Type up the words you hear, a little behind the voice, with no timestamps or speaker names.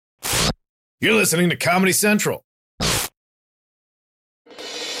You're listening to Comedy Central.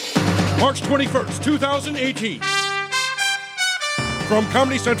 March 21st, 2018. From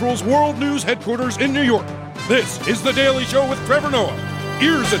Comedy Central's World News headquarters in New York, this is The Daily Show with Trevor Noah,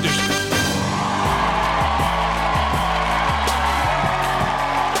 Ears Edition.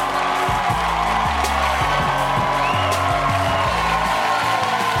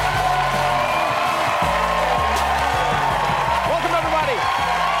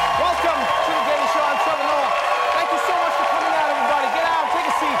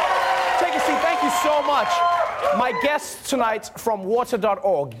 My guests tonight from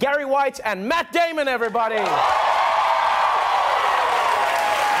water.org, Gary White and Matt Damon, everybody.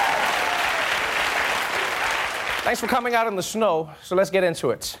 Thanks for coming out in the snow, so let's get into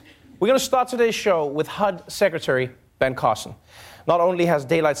it. We're going to start today's show with HUD Secretary Ben Carson. Not only has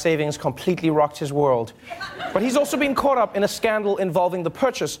daylight savings completely rocked his world, but he's also been caught up in a scandal involving the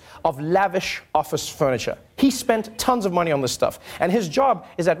purchase of lavish office furniture. He spent tons of money on this stuff, and his job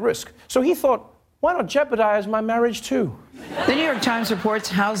is at risk. So he thought, why not jeopardize my marriage, too? The New York Times reports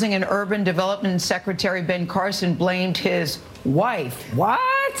Housing and Urban Development Secretary Ben Carson blamed his wife,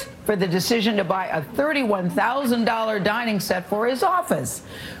 for the decision to buy a $31,000 dining set for his office.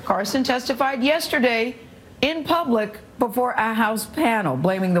 Carson testified yesterday in public before a House panel,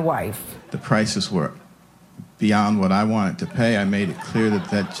 blaming the wife. The prices were beyond what I wanted to pay. I made it clear that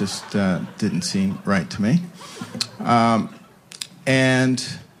that just didn't seem right to me.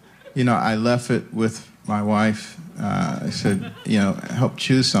 You know, I left it with my wife. I said, help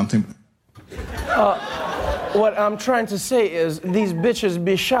choose something. What I'm trying to say is these bitches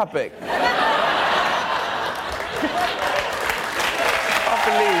be shopping.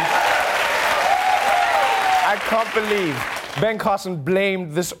 I can't believe Ben Carson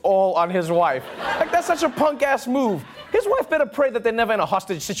blamed this all on his wife. Like, that's such a punk-ass move. His wife better pray that they're never in a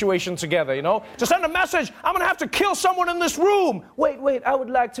hostage situation together, you know? To send a message, I'm gonna have to kill someone in this room. Wait, I would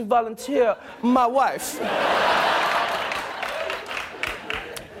like to volunteer my wife.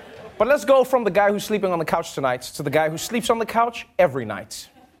 But let's go from the guy who's sleeping on the couch tonight to the guy who sleeps on the couch every night.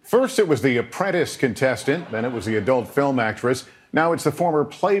 First, it was the Apprentice contestant. Then it was the adult film actress. Now it's the former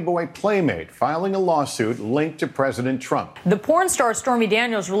Playboy playmate filing a lawsuit linked to President Trump. The porn star Stormy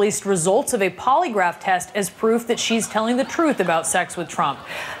Daniels released results of a polygraph test as proof that she's telling the truth about sex with Trump.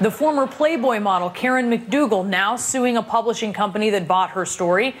 The former Playboy model Karen McDougal now suing a publishing company that bought her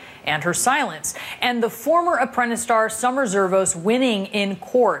story and her silence. And the former Apprentice star Summer Zervos winning in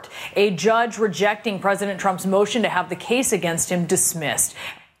court, a judge rejecting President Trump's motion to have the case against him dismissed.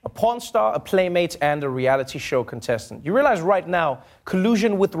 A porn star, a playmate, and a reality show contestant. You realize right now,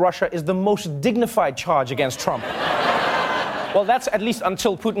 collusion with Russia is the most dignified charge against Trump. Well, that's at least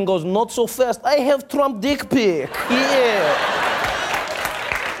until Putin goes, not so fast, I have Trump dick pic. Yeah.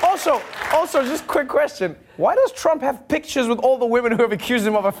 Also, just quick question. Why does Trump have pictures with all the women who have accused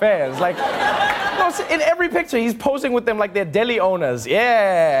him of affairs? Like, in every picture, he's posing with them like they're deli owners.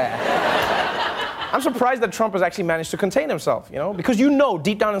 Yeah. I'm surprised that Trump has actually managed to contain himself, because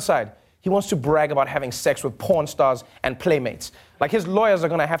deep down inside, he wants to brag about having sex with porn stars and playmates. Like, his lawyers are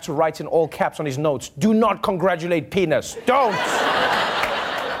gonna have to write in all caps on his notes, do not congratulate penis. Don't!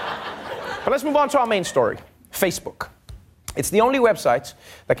 But let's move on to our main story, Facebook. It's the only website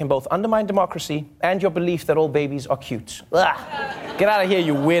that can both undermine democracy and your belief that all babies are cute. Ugh. Get out of here,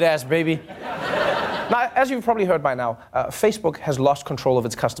 you weird-ass baby. Now, as you've probably heard by now, Facebook has lost control of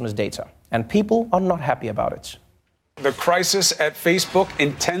its customers' data, and people are not happy about it. The crisis at Facebook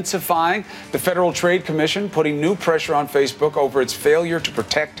intensifying, the Federal Trade Commission putting new pressure on Facebook over its failure to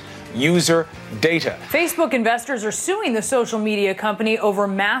protect user data. Facebook investors are suing the social media company over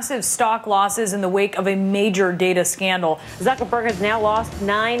massive stock losses in the wake of a major data scandal. Zuckerberg has now lost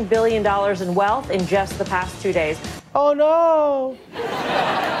 $9 billion in wealth in just the past 2 days. Oh no!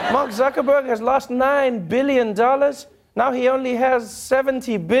 Mark Zuckerberg has lost $9 billion. Now he only has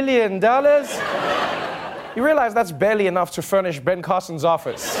 $70 billion. You realize that's barely enough to furnish Ben Carson's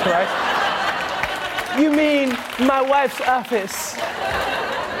office, right? You mean my wife's office?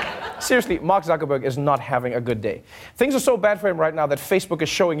 Seriously, Mark Zuckerberg is not having a good day. Things are so bad for him right now that Facebook is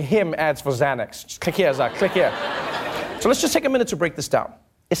showing him ads for Xanax. Just click here, Zuck, click here. So let's just take a minute to break this down.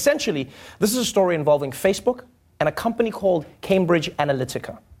 Essentially, this is a story involving Facebook and a company called Cambridge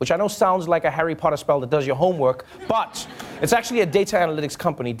Analytica, which I know sounds like a Harry Potter spell that does your homework, but it's actually a data analytics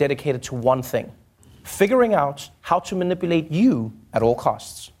company dedicated to one thing: figuring out how to manipulate you at all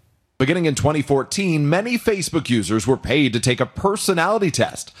costs. Beginning in 2014, many Facebook users were paid to take a personality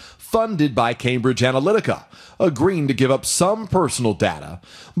test funded by Cambridge Analytica, agreeing to give up some personal data.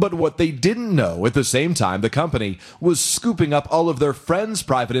 But what they didn't know at the same time, the company was scooping up all of their friends'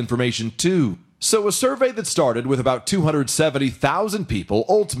 private information too. So a survey that started with about 270,000 people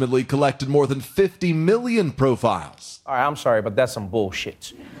ultimately collected more than 50 million profiles. All right, I'm sorry, but that's some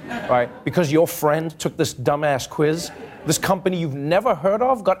bullshit. All right, because your friend took this dumbass quiz, this company you've never heard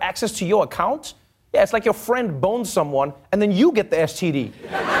of got access to your account? Yeah, it's like your friend boned someone and then you get the STD.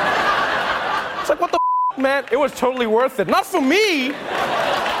 It's like, what the man? It was totally worth it. Not for me.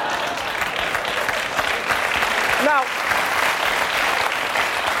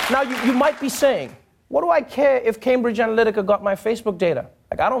 Now you might be saying, what do I care if Cambridge Analytica got my Facebook data?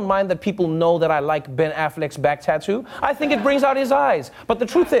 Like, I don't mind that people know that I like Ben Affleck's back tattoo. I think it brings out his eyes. But the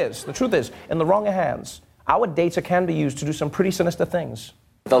truth is, in the wrong hands, our data can be used to do some pretty sinister things.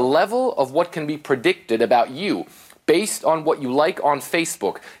 The level of what can be predicted about you based on what you like on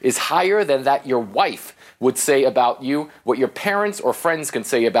Facebook is higher than that your wife would say about you, what your parents or friends can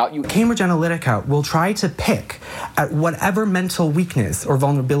say about you. Cambridge Analytica will try to pick at whatever mental weakness or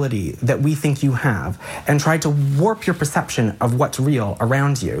vulnerability that we think you have and try to warp your perception of what's real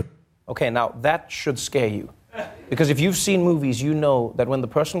around you. Okay, now that should scare you. Because if you've seen movies, you know that when the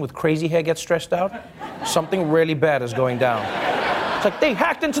person with crazy hair gets stressed out, something really bad is going down. It's like, they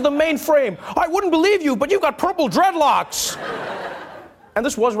hacked into the mainframe. I wouldn't believe you, but you've got purple dreadlocks. And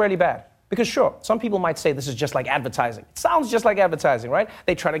this was really bad. Because sure, some people might say this is just like advertising. It sounds just like advertising, right?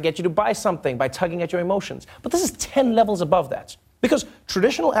 They try to get you to buy something by tugging at your emotions. But this is 10 levels above that. Because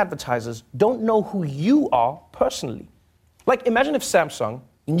traditional advertisers don't know who you are personally. Like, imagine if Samsung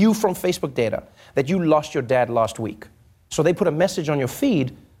knew from Facebook data that you lost your dad last week. So they put a message on your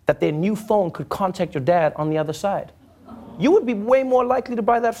feed that their new phone could contact your dad on the other side. You would be way more likely to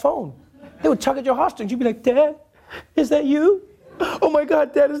buy that phone. They would tug at your heartstrings. You'd be like, Dad, is that you? Oh my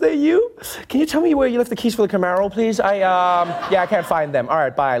God, Dad, is that you? Can you tell me where you left the keys for the Camaro, please? I can't find them. All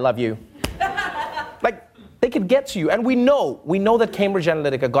right, bye, I love you. Like, they could get to you. And we know that Cambridge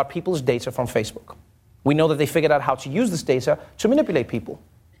Analytica got people's data from Facebook. We know that they figured out how to use this data to manipulate people.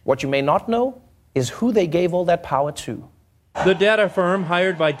 What you may not know is who they gave all that power to. The data firm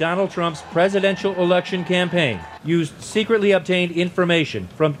hired by Donald Trump's presidential election campaign used secretly obtained information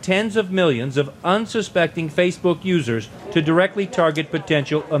from tens of millions of unsuspecting Facebook users to directly target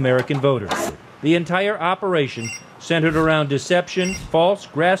potential American voters. The entire operation centered around deception, false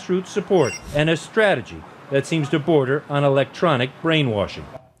grassroots support, and a strategy that seems to border on electronic brainwashing.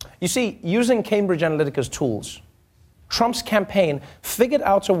 You see, using Cambridge Analytica's tools, Trump's campaign figured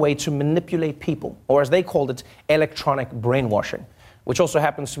out a way to manipulate people, or as they called it, electronic brainwashing, which also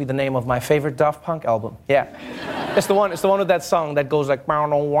happens to be the name of my favorite Daft Punk album. Yeah. It's the one with that song that goes like... No,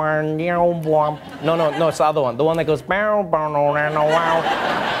 it's the other one. The one that goes... Is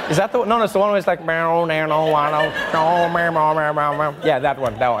that the one? No, it's the one where it's like... Yeah, that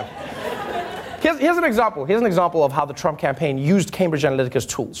one. Here's an example of how the Trump campaign used Cambridge Analytica's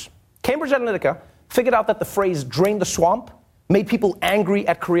tools. Cambridge Analytica figured out that the phrase "drain the swamp" made people angry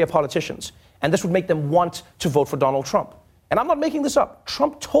at career politicians, and this would make them want to vote for Donald Trump. And I'm not making this up.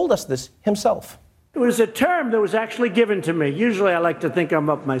 Trump told us this himself. It was a term that was actually given to me. Usually I like to think I'm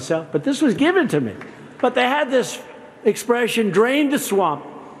up myself, but this was given to me. But they had this expression, "drain the swamp,"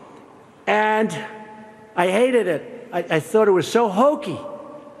 and I hated it. I thought it was so hokey.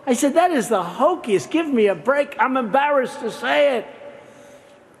 I said, that is the hokiest. Give me a break. I'm embarrassed to say it.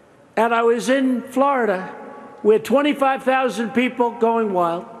 And I was in Florida with 25,000 people going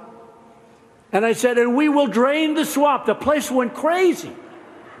wild. And I said, and we will drain the swamp. The place went crazy.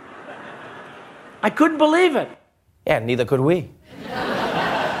 I couldn't believe it. Yeah, neither could we.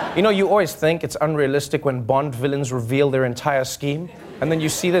 You know, you always think it's unrealistic when Bond villains reveal their entire scheme. And then you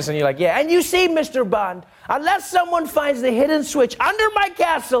see this and you're like, yeah, and you see, Mr. Bond, unless someone finds the hidden switch under my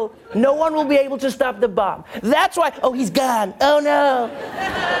castle, no one will be able to stop the bomb. That's why, oh, he's gone. Oh, no.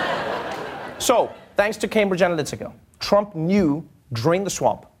 So, thanks to Cambridge Analytica, Trump knew Drain the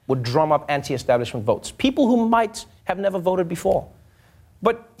Swamp would drum up anti-establishment votes. People who might have never voted before.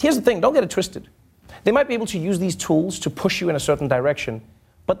 But here's the thing, don't get it twisted. They might be able to use these tools to push you in a certain direction,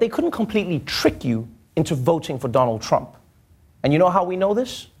 but they couldn't completely trick you into voting for Donald Trump. And you know how we know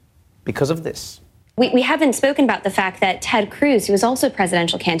this? Because of this. We haven't spoken about the fact that Ted Cruz, who was also a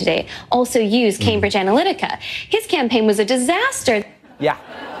presidential candidate, also used Cambridge Analytica. His campaign was a disaster. Yeah.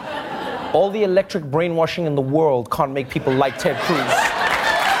 All the electric brainwashing in the world can't make people like Ted Cruz.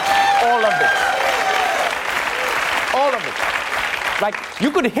 All of it. All of it. Like, you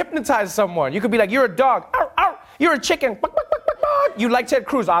could hypnotize someone. You could be like, you're a dog. Ow, ow. You're a chicken. What? You like Ted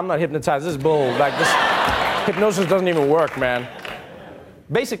Cruz? I'm not hypnotized. This is bull. Like, this hypnosis doesn't even work, man.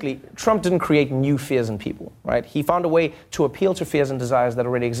 Basically, Trump didn't create new fears in people, right? He found a way to appeal to fears and desires that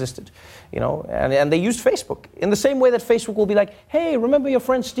already existed, you know, and they used Facebook. In the same way that Facebook will be like, hey, remember your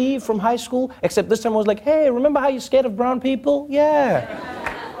friend Steve from high school? Except this time it was like, hey, remember how you're scared of brown people? Yeah.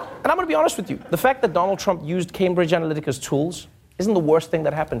 And I'm going to be honest with you. The fact that Donald Trump used Cambridge Analytica's tools isn't the worst thing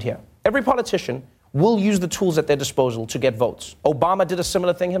that happened here. Every politician will use the tools at their disposal to get votes. Obama did a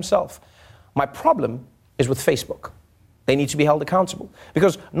similar thing himself. My problem is with Facebook. They need to be held accountable.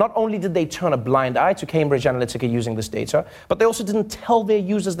 Because not only did they turn a blind eye to Cambridge Analytica using this data, but they also didn't tell their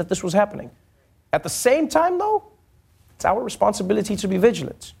users that this was happening. At the same time, though, it's our responsibility to be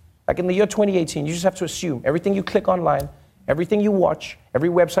vigilant. Like in the year 2018, you just have to assume everything you click online, everything you watch, every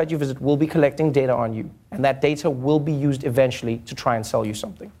website you visit will be collecting data on you. And that data will be used eventually to try and sell you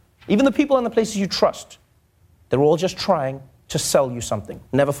something. Even the people and the places you trust, they're all just trying to sell you something.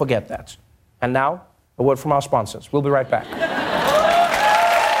 Never forget that. And now, a word from our sponsors. We'll be right back.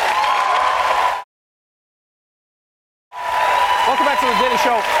 Welcome back to The Daily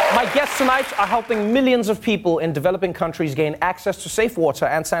Show. My guests tonight are helping millions of people in developing countries gain access to safe water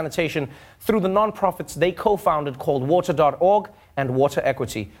and sanitation through the nonprofits they co-founded called Water.org and Water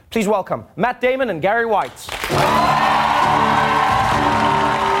Equity. Please welcome Matt Damon and Gary White.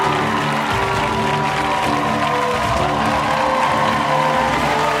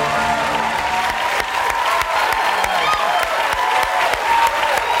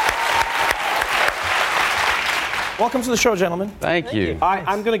 Welcome to the show, gentlemen. Thank you.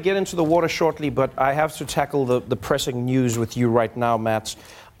 I'm going to get into the water shortly, but I have to tackle the pressing news with you right now, Matt.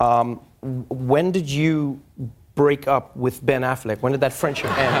 When did you break up with Ben Affleck? When did that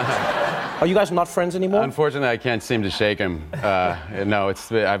friendship end? Are you guys not friends anymore? Unfortunately, I can't seem to shake him. No,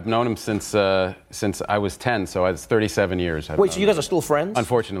 I've known him since I was 10, so it's 37 years. Wait, so you guys are still friends?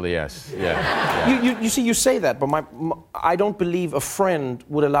 Unfortunately, yes. Yeah. You see, you say that, but I don't believe a friend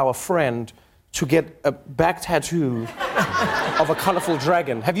would allow a friend to get a back tattoo of a colorful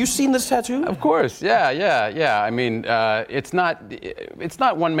dragon. Have you seen this tattoo? Of course, yeah. I mean, it's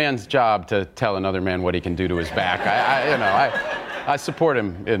not one man's job to tell another man what he can do to his back. I support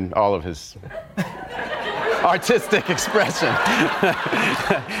him in all of his artistic expression.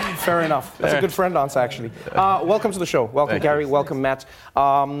 Fair enough. That's a good friend answer, actually. Welcome to the show. Welcome, Thank Gary. you. Welcome, Matt.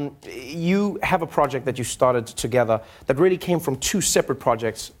 You have a project that you started together that really came from two separate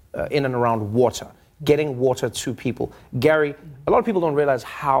projects in and around water, getting water to people. Gary, a lot of people don't realize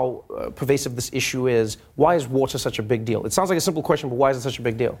how pervasive this issue is. Why is water such a big deal? It sounds like a simple question, but why is it such a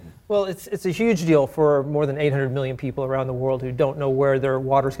big deal? Well, it's a huge deal for more than 800 million people around the world who don't know where their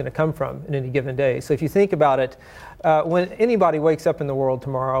water is going to come from in any given day. So if you think about it, when anybody wakes up in the world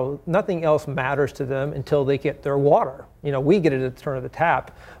tomorrow, nothing else matters to them until they get their water. You know, we get it at the turn of the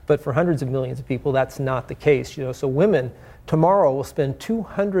tap, but for hundreds of millions of people, that's not the case. You know, so women tomorrow will spend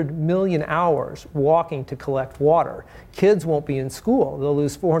 200 million hours walking to collect water. Kids won't be in school. They'll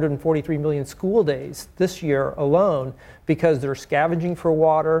lose 443 million school days this year alone because they're scavenging for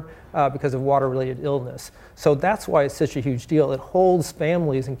water because of water-related illness. So that's why it's such a huge deal. It holds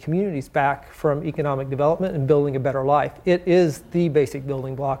families and communities back from economic development and building a better life. It is the basic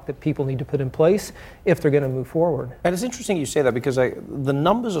building block that people need to put in place if they're going to move forward. And it's interesting you say that because the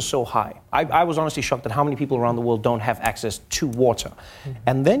numbers are so high. I was honestly shocked at how many people around the world don't have access to water. Mm-hmm.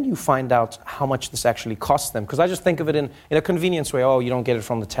 And then you find out how much this actually costs them. Because I just think of it in a convenience way. Oh, you don't get it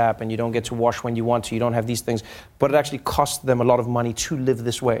from the tap and you don't get to wash when you want to. You don't have these things. But it actually costs them a lot of money to live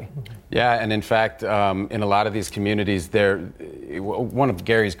this way. Yeah, and in fact, in a lot of these communities, one of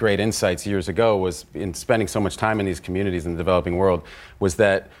Gary's great insights years ago was in spending so much time in these communities in the developing world was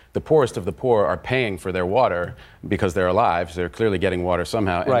that the poorest of the poor are paying for their water because they're alive, so they're clearly getting water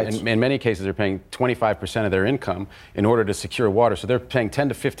somehow. Right. And in many cases, they're paying 25% of their income in order to secure water. So they're paying 10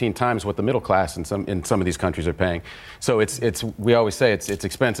 to 15 times what the middle class in some of these countries are paying. So we always say it's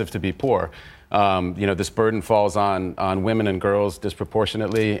expensive to be poor. This burden falls on women and girls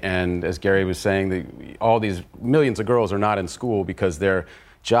disproportionately. And as Gary was saying, all these millions of girls are not in school because their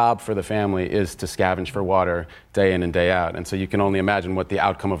job for the family is to scavenge for water day in and day out. And so you can only imagine what the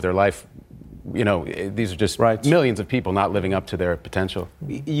outcome of their life, these are just millions of people not living up to their potential.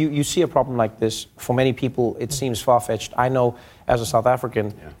 You see a problem like this. For many people, it seems far-fetched. I know as a South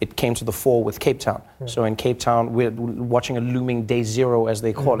African, it came to the fore with Cape Town. Yeah. So in Cape Town, we're watching a looming day zero, as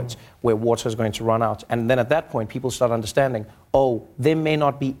they call it, where water is going to run out. And then at that point, people start understanding, oh, there may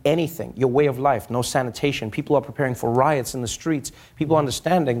not be anything, your way of life, no sanitation. People are preparing for riots in the streets. People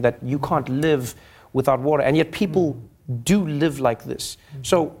understanding that you can't live without water. And yet people do live like this.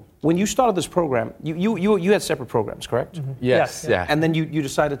 So When you started this program, you had separate programs, correct? Yes, yeah. And then you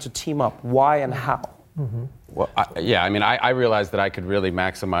decided to team up. Why and how? Well, I realized that I could really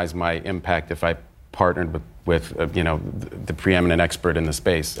maximize my impact if I partnered with the preeminent expert in the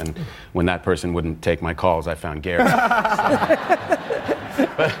space. And when that person wouldn't take my calls, I found Gary.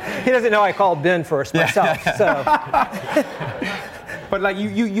 He doesn't know I called Ben first myself. So. But like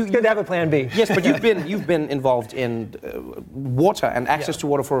you could have a plan B. Yes, but you've been involved in water and access to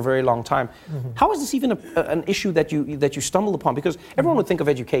water for a very long time. How is this even an issue that you stumbled upon? Because everyone would think of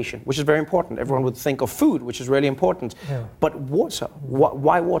education, which is very important. Everyone would think of food, which is really important. Yeah. But water,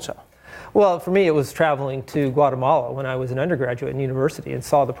 why water? Well, for me, it was traveling to Guatemala when I was an undergraduate in university and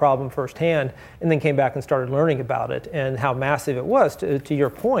saw the problem firsthand, and then came back and started learning about it and how massive it was, to your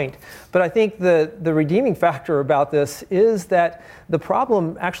point. But I think the redeeming factor about this is that the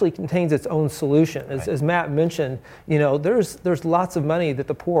problem actually contains its own solution. As Matt mentioned, there's lots of money that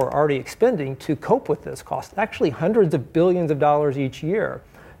the poor are already expending to cope with this cost, actually hundreds of billions of dollars each year.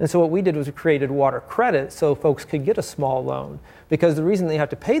 And so what we did was we created water credit so folks could get a small loan. Because the reason they have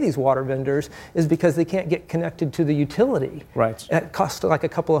to pay these water vendors is because they can't get connected to the utility. Right. It costs like a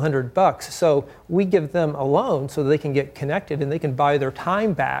couple of $100. So we give them a loan so they can get connected and they can buy their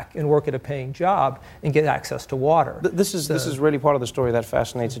time back and work at a paying job and get access to water. This is really part of the story that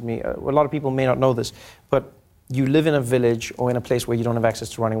fascinated me. A lot of people may not know this, but you live in a village or in a place where you don't have access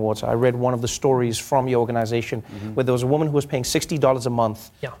to running water. I read one of the stories from your organization where there was a woman who was paying $60 a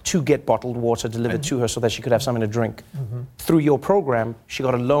month to get bottled water delivered to her so that she could have something to drink. Through your program, she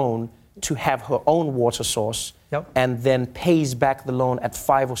got a loan to have her own water source and then pays back the loan at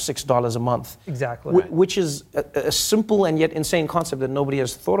 $5 or $6 a month. Exactly. Which is a simple and yet insane concept that nobody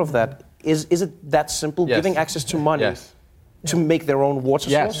has thought of that. Is it that simple? Yes. Giving access to money to make their own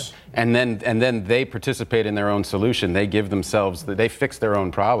water source? And then they participate in their own solution. They they fix their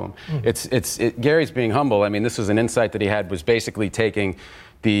own problem. Gary's being humble. I mean, this was an insight that he had, was basically taking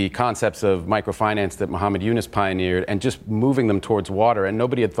the concepts of microfinance that Muhammad Yunus pioneered and just moving them towards water. And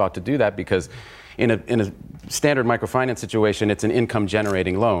nobody had thought to do that because in a standard microfinance situation, it's an income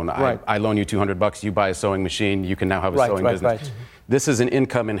generating loan. Right. I loan you $200, you buy a sewing machine, you can now have a sewing business. Right. This is an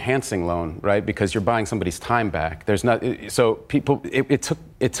income enhancing loan, right? Because you're buying somebody's time back. There's not, so people, it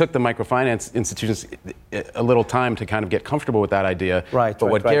took the microfinance institutions a little time to kind of get comfortable with that idea. Right. But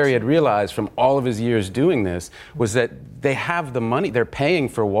what Gary had realized from all of his years doing this was that they have the money, they're paying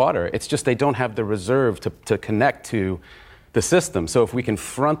for water. It's just they don't have the reserve to connect to the system. So if we can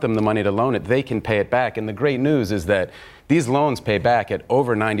front them the money to loan it, they can pay it back. And the great news is that these loans pay back at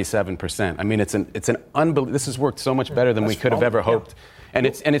over 97%. I mean, it's an unbelievable. This has worked so much better than we could have ever hoped. And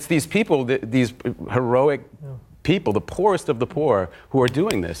it's these people, these heroic people, the poorest of the poor, who are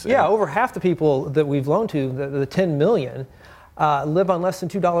doing this. Yeah, over half the people that we've loaned to, the 10 million, live on less than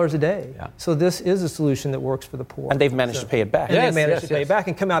 $2 a day. Yeah. So this is a solution that works for the poor. And they've managed to pay it back. And they've managed to pay it back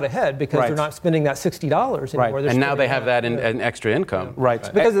and come out ahead because they're not spending that $60 anymore. And now they have that in extra income. Right.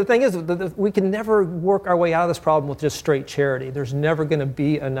 Because the thing is, we can never work our way out of this problem with just straight charity. There's never going to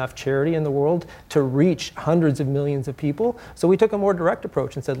be enough charity in the world to reach hundreds of millions of people. So we took a more direct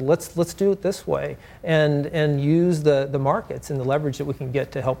approach and said, let's do it this way and use the markets and the leverage that we can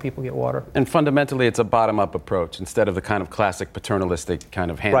get to help people get water. And fundamentally, it's a bottom-up approach instead of the kind of classic paternalistic kind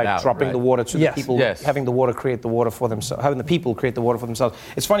of handout. Dropping the water to the people, having the water create the water for themselves, having the people create the water for themselves.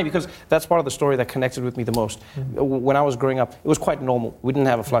 It's funny because that's part of the story that connected with me the most. When I was growing up, it was quite normal. We didn't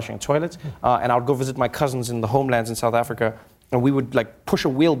have a flushing toilet, and I would go visit my cousins in the homelands in South Africa, and we would like push a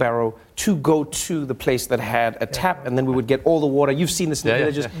wheelbarrow to go to the place that had a tap, and then we would get all the water. You've seen this in the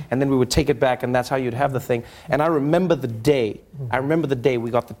villages, and then we would take it back, and that's how you'd have the thing. And I remember the day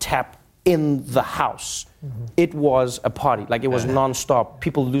we got the tap in the house. It was a party. Like, it was non-stop.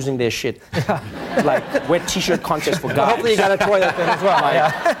 People losing their shit. Like, wet t-shirt contest for guys. Hopefully you got a toilet then as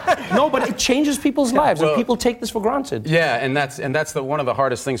well. No, but it changes people's lives, and people take this for granted. Yeah, and that's one of the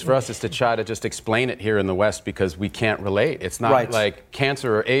hardest things for us is to try to just explain it here in the West because we can't relate. It's not like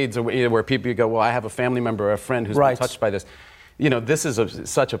cancer or AIDS or where people go, well, I have a family member or a friend who's been touched by this. You know, this is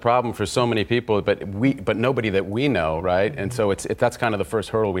such a problem for so many people, but nobody that we know, right? And so that's kind of the first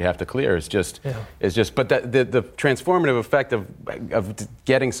hurdle we have to clear. But the transformative effect of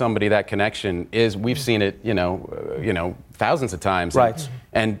getting somebody that connection is we've seen it, thousands of times. Right.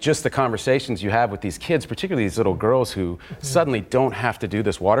 And just the conversations you have with these kids, particularly these little girls who suddenly don't have to do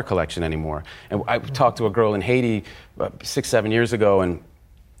this water collection anymore. And I talked to a girl in Haiti 6-7 years ago, and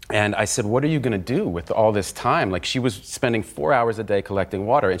And I said, what are you going to do with all this time? Like, she was spending 4 hours a day collecting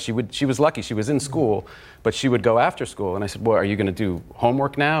water, and she was lucky. She was in school, but she would go after school. And I said, well, are you going to do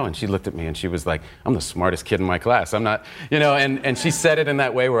homework now? And she looked at me and she was like, I'm the smartest kid in my class. I'm not, and she said it in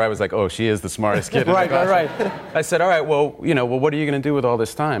that way where I was like, oh, she is the smartest kid in my class. Right. I said, all right, well, what are you going to do with all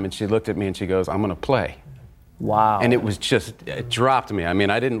this time? And she looked at me and she goes, I'm going to play. Wow. And it dropped me. I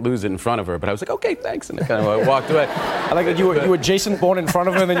mean, I didn't lose it in front of her, but I was like, okay, thanks. And I kind of walked away. I like that you were Jason Bourne in front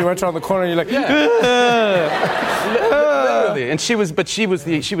of her, and then you went around the corner and you're like, literally. And she was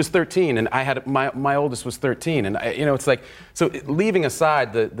 13, and I had, my oldest was 13. And it's like, so leaving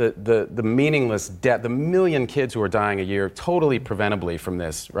aside the meaningless death, the million kids who are dying a year totally preventably from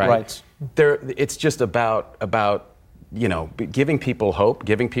this, right? It's just about giving people hope,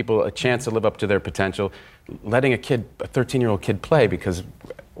 giving people a chance to live up to their potential, letting a 13-year-old kid play, because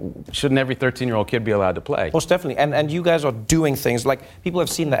shouldn't every 13-year-old kid be allowed to play? Most definitely. And you guys are doing things, like people have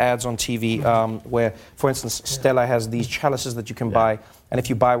seen the ads on TV where, for instance, Stella has these chalices that you can buy, and if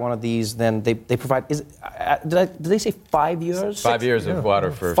you buy one of these, then they provide, did they say 5 years? 5 years of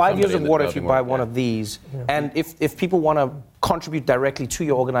water for 5 years of water if you buy one of these. And if people want to contribute directly to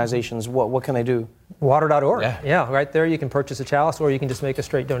your organizations, what can they do? Water.org. Yeah, right there you can purchase a chalice, or you can just make a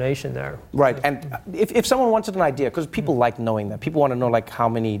straight donation there. Right, and if someone wanted an idea, because people like knowing that, people want to know like how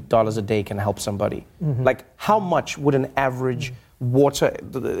many dollars a day can help somebody. Like how much would an average water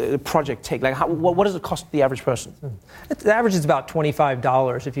project take? Like what does it cost the average person? The average is about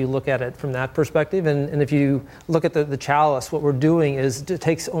 $25 if you look at it from that perspective, and if you look at the chalice, what we're doing is it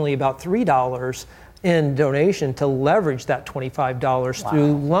takes only about $3 in donation to leverage that $25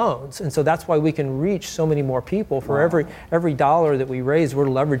 through loans. And so that's why we can reach so many more people. For every dollar that we raise, we're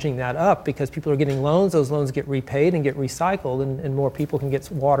leveraging that up, because people are getting loans, those loans get repaid and get recycled, and more people can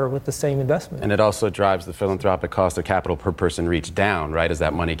get water with the same investment. And it also drives the philanthropic cost of capital per person reach down, right, as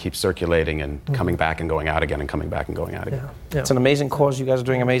that money keeps circulating and coming back and going out again and coming back and going out again. It's an amazing cause. You guys are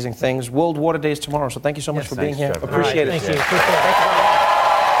doing amazing things. World Water Day is tomorrow, so thank you so much for being here. Appreciate it. Thank you.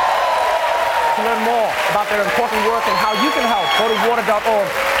 To learn more about their important work and how you can help, go to water.org.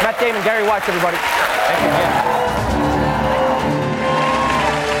 Matt Damon, Gary White, everybody. Thank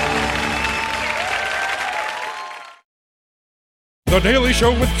The you. Daily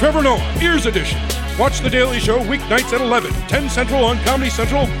Show with Trevor Noah, Ears Edition. Watch The Daily Show weeknights at 11, 10 Central on Comedy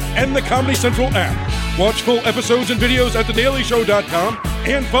Central and the Comedy Central app. Watch full episodes and videos at thedailyshow.com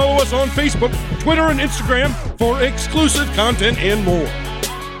and follow us on Facebook, Twitter, and Instagram for exclusive content and more.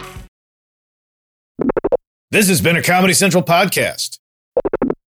 This has been a Comedy Central podcast.